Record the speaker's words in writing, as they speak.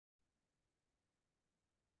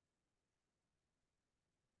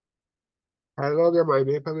Hello there, my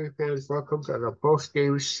Maple Leaf fans. Welcome to the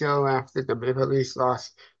post-game show after the Maple Leafs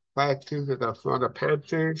lost 5-2 to the Florida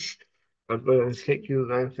Panthers. I'm going to take you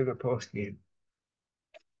live to the post-game.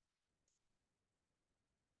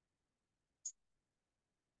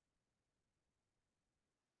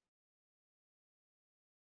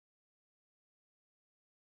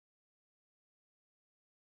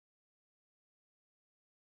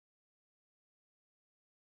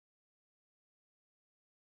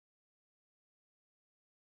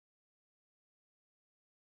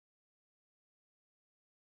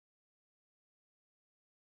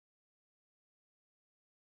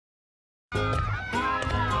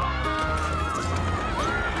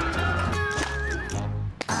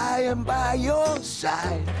 I am by your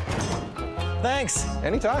side. Thanks.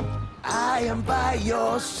 Anytime. I am by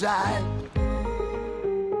your side.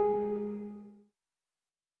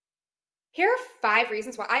 Here are 5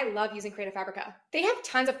 reasons why I love using Creative Fabrica. They have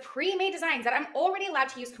tons of pre-made designs that I'm already allowed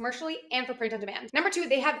to use commercially and for print on demand. Number 2,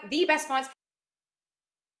 they have the best fonts.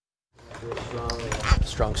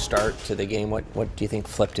 Strong start to the game. What do you think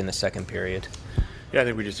flipped in the second period? Yeah, I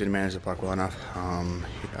think we just didn't manage the puck well enough.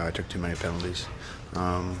 Took too many penalties,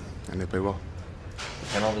 and they played well.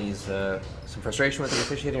 Penalties, some frustration with the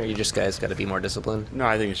officiating, or you just guys got to be more disciplined? No,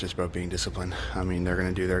 I think it's just about being disciplined. I mean, they're going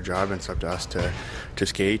to do their job, and it's up to us to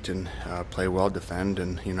skate and play well, defend,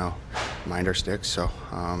 and mind our sticks. So,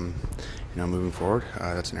 moving forward,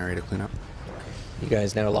 that's an area to clean up. You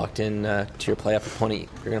guys now locked in to your playoff opponent.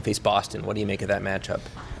 You're going to face Boston. What do you make of that matchup?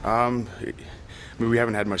 We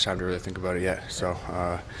haven't had much time to really think about it yet, so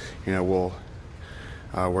we'll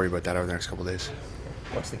worry about that over the next couple of days.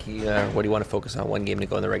 What's the key? What do you want to focus on? One game to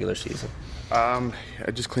go in the regular season.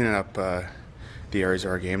 Just cleaning up the areas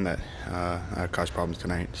of our game that caused problems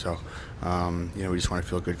tonight. So, we just want to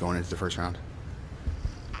feel good going into the first round.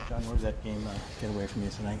 John, where did that game get away from you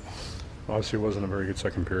tonight? Obviously, it wasn't a very good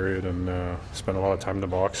second period, and spent a lot of time in the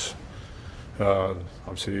box.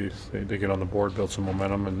 Obviously, they get on the board, built some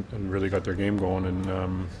momentum, and really got their game going,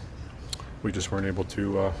 and we just weren't able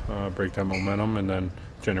to break that momentum and then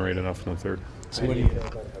generate enough in the third. So what do you feel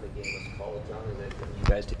about how the game was called, John? Is it you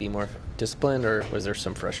guys to be more disciplined, or was there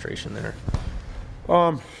some frustration there?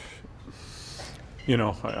 I'm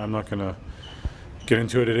not going to get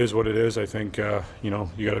into it. It is what it is. I think, you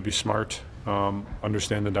got to be smart,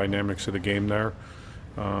 understand the dynamics of the game there,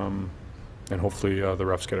 and hopefully the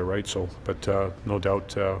refs get it right. But no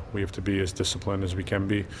doubt we have to be as disciplined as we can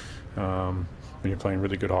be when you're playing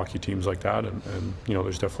really good hockey teams like that. And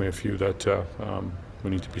there's definitely a few that we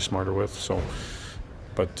need to be smarter with. So,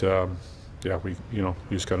 but we you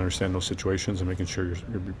just got to understand those situations and making sure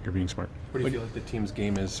you're being smart. Where do you feel like the team's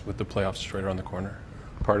game is with the playoffs just right around the corner?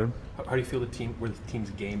 Pardon? How do you feel where the team's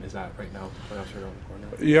game is at right now? The playoffs right around the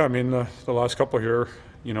corner. Yeah, I mean the last couple here,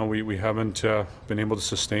 we haven't been able to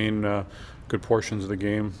sustain good portions of the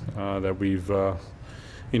game that we've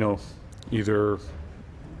either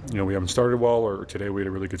we haven't started well, or today we had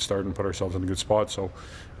a really good start and put ourselves in a good spot. So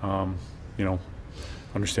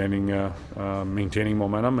understanding maintaining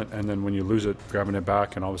momentum, and then when you lose it, grabbing it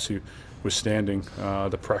back, and obviously withstanding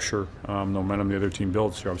the pressure, the momentum the other team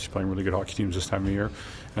builds. You're obviously playing really good hockey teams this time of year,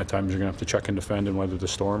 and at times you're going to have to check and defend and weather the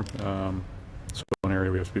storm. So one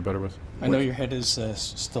area we have to be better with. I know your head is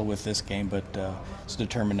still with this game, but it's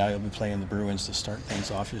determined now you'll be playing the Bruins to start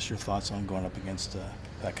things off. Just your thoughts on going up against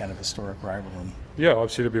that kind of historic rival? Yeah,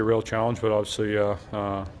 obviously it'll be a real challenge, but obviously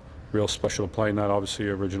real special to play in that. Obviously,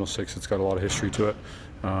 Original Six, it's got a lot of history to it.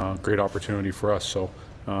 Great opportunity for us. So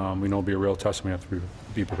we know it'll be a real test, and we have to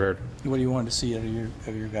be prepared. What do you want to see out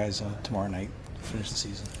of your guys tomorrow night to finish the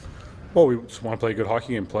season? Well, we just want to play good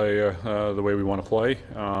hockey and play the way we want to play.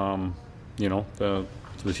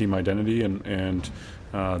 The team identity and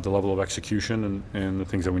the level of execution and the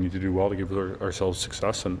things that we need to do well to give ourselves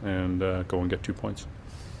success and go and get 2 points.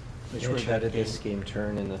 Mitch, how did this game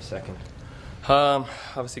turn in the second?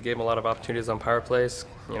 Obviously gave them a lot of opportunities on power plays,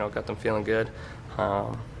 got them feeling good.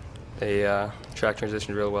 They track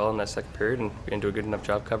transitioned real well in that second period, and we didn't do a good enough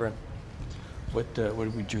job covering. What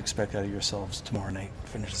would you expect out of yourselves tomorrow night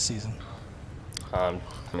to finish the season?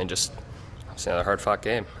 Just obviously another hard-fought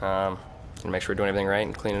game. And make sure we're doing everything right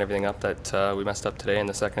and cleaning everything up that we messed up today in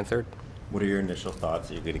the second and third. What are your initial thoughts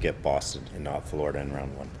that you're going to get Boston and not Florida in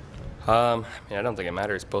round one? I don't think it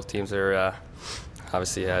matters. Both teams are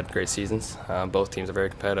obviously had great seasons. Both teams are very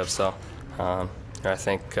competitive, so I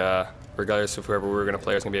think regardless of whoever we're going to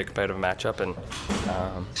play, it's going to be a competitive matchup. And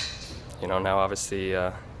now obviously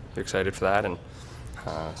you're excited for that, and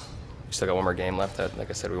we still got one more game left. That, like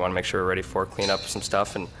I said, we want to make sure we're ready for, clean up some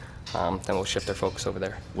stuff, and then we'll shift our focus over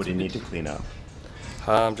there. What do you need to clean up?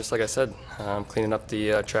 Just like I said, cleaning up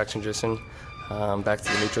the track transition, back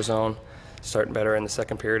to the neutral zone, starting better in the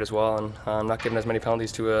second period as well, and not giving as many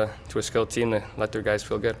penalties to a skilled team to let their guys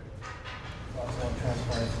feel good.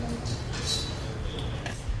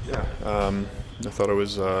 Yeah, I thought it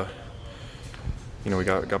was, we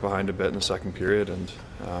got behind a bit in the second period, and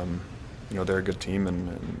they're a good team,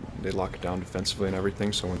 and they lock it down defensively and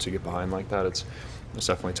everything. So once you get behind like that, it's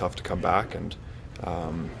definitely tough to come back. And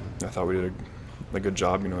I thought we did a good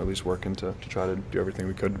job, at least working to try to do everything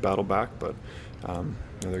we could to battle back. But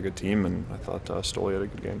they're a good team, and I thought Stoli had a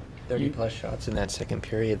good game. 30-plus shots in that second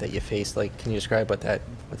period that you faced. Like, can you describe what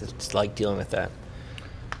it's like dealing with that?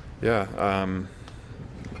 Yeah,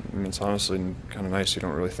 it's honestly kind of nice. You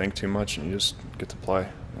don't really think too much, and you just get to play.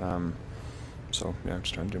 So yeah, I'm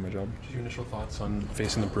just trying to do my job. Your initial thoughts on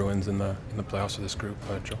facing the Bruins in the playoffs of this group,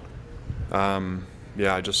 Joe?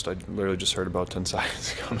 Yeah, I literally just heard about 10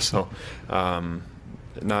 seconds ago. So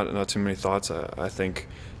not too many thoughts. I think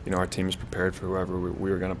our team is prepared for whoever we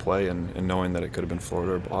were going to play, and knowing that it could have been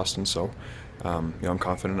Florida or Boston. So I'm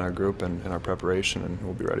confident in our group and in our preparation, and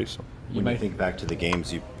we'll be ready. So when you think back to the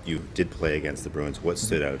games you did play against the Bruins, what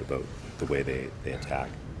stood out about the way they attack?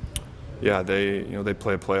 Yeah, they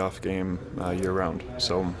play a playoff game year round.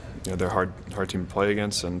 So they're a hard team to play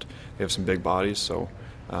against, and they have some big bodies. So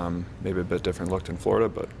maybe a bit different look than Florida,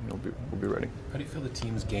 but we'll be ready. How do you feel the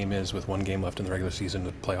team's game is with one game left in the regular season,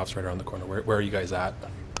 the playoffs right around the corner? Where are you guys at?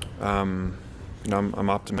 I'm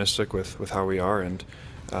optimistic with how we are, and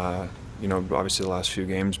obviously the last few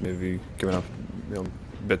games maybe giving up a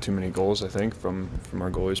bit too many goals, I think, from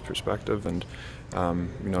our goalie's perspective, and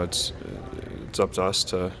it's up to us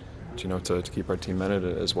to keep our team in it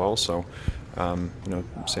as well. So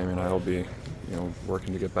Sammy and I will be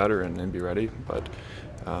working to get better and be ready, but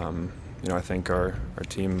I think our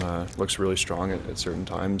team looks really strong at certain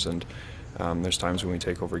times, and there's times when we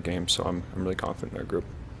take over games, so I'm really confident in our group.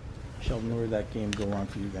 Sheldon, where did that game go wrong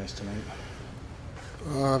for you guys tonight?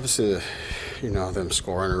 Obviously, them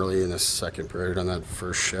scoring early in the second period on that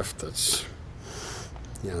first shift, that's,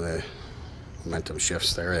 the momentum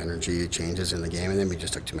shifts there, energy changes in the game, and then we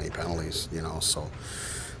just took too many penalties, so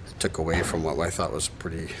it took away from what I thought was a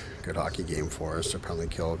pretty good hockey game for us. Their penalty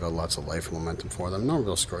kill got lots of life and momentum for them. No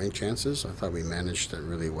real scoring chances. I thought we managed it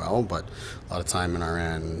really well, but a lot of time in our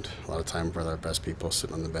end, a lot of time for our best people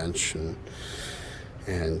sitting on the bench,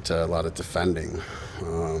 and a lot of defending.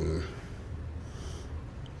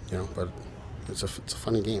 But it's a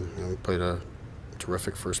funny game. We played a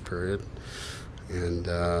terrific first period, and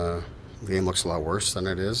the game looks a lot worse than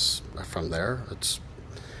it is from there.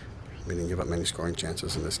 We didn't give up many scoring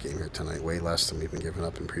chances in this game here tonight, way less than we've been giving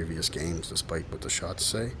up in previous games, despite what the shots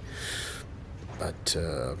say. But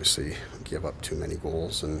obviously, we give up too many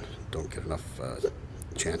goals and don't get enough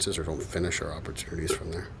chances, or don't finish our opportunities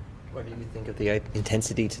from there. What do you think of the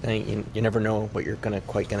intensity tonight? You never know what you're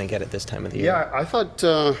quite going to get at this time of the year. Yeah, I thought,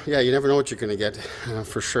 you never know what you're going to get,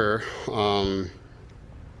 for sure.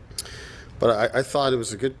 But I thought it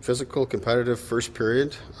was a good physical, competitive first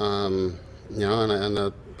period. And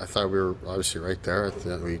I thought we were obviously right there.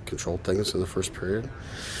 That we controlled things in the first period.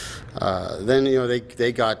 Then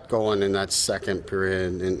they got going in that second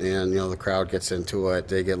period, and the crowd gets into it.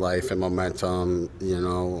 They get life and momentum.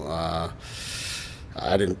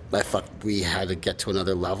 I thought we had to get to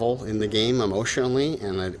another level in the game emotionally,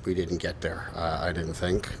 and we didn't get there. I didn't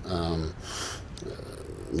think.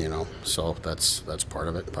 So that's part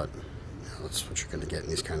of it, but that's what you're going to get in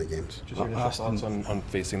these kind of games. Just your initial thoughts on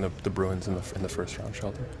facing the Bruins in the first round,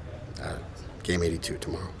 Sheldon? Game 82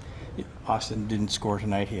 tomorrow. Austin didn't score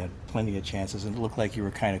tonight. He had plenty of chances, and it looked like you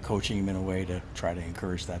were kind of coaching him in a way to try to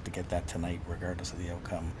encourage that to get that tonight, regardless of the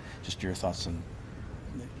outcome. Just your thoughts on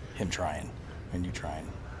him trying and you trying.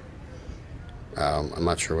 I'm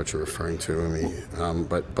not sure what you're referring to.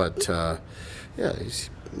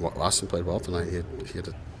 Austin played well tonight. He had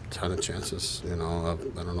a ton of chances. I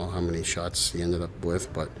don't know how many shots he ended up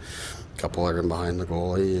with, but a couple are in behind the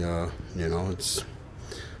goalie. It's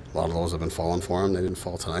a lot of those have been falling for him. They didn't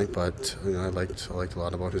fall tonight, but I liked a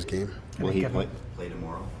lot about his game. Will he play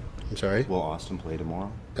tomorrow? I'm sorry? Will Austin play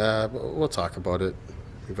tomorrow? We'll talk about it.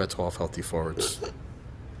 We've got 12 healthy forwards.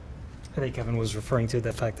 I think Kevin was referring to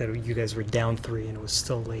the fact that you guys were down 3 and it was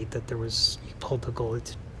still late, that you pulled the goalie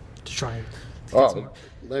to try and get some.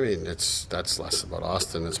 That's less about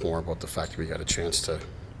Austin. It's more about the fact that we got a chance to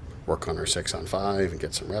work on our 6-on-5 and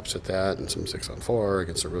get some reps at that, and some 6-on-4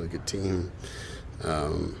 against a really good team. I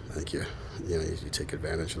think you take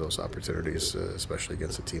advantage of those opportunities, especially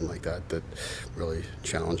against a team like that really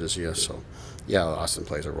challenges you. So, yeah, Austin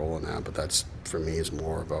plays a role in that, but that's, for me, is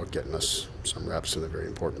more about getting us some reps in a very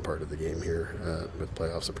important part of the game here with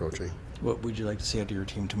playoffs approaching. What would you like to see out of your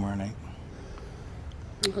team tomorrow night?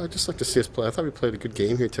 I'd just like to see us play. I thought we played a good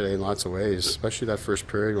game here today in lots of ways, especially that first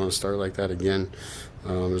period. We want to start like that again.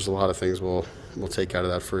 There's a lot of things we'll take out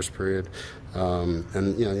of that first period.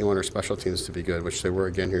 And, you want our special teams to be good, which they were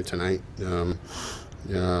again here tonight.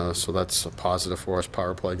 So that's a positive for us.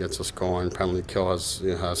 Power play gets us going. Penalty kill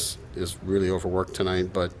is really overworked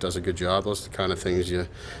tonight, but does a good job. Those are the kind of things you'd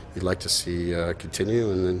like to see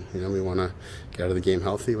continue. And then we want to get out of the game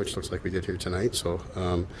healthy, which looks like we did here tonight. So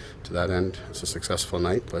to that end, it's a successful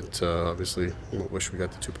night, but obviously we wish we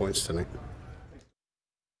got the 2 points tonight.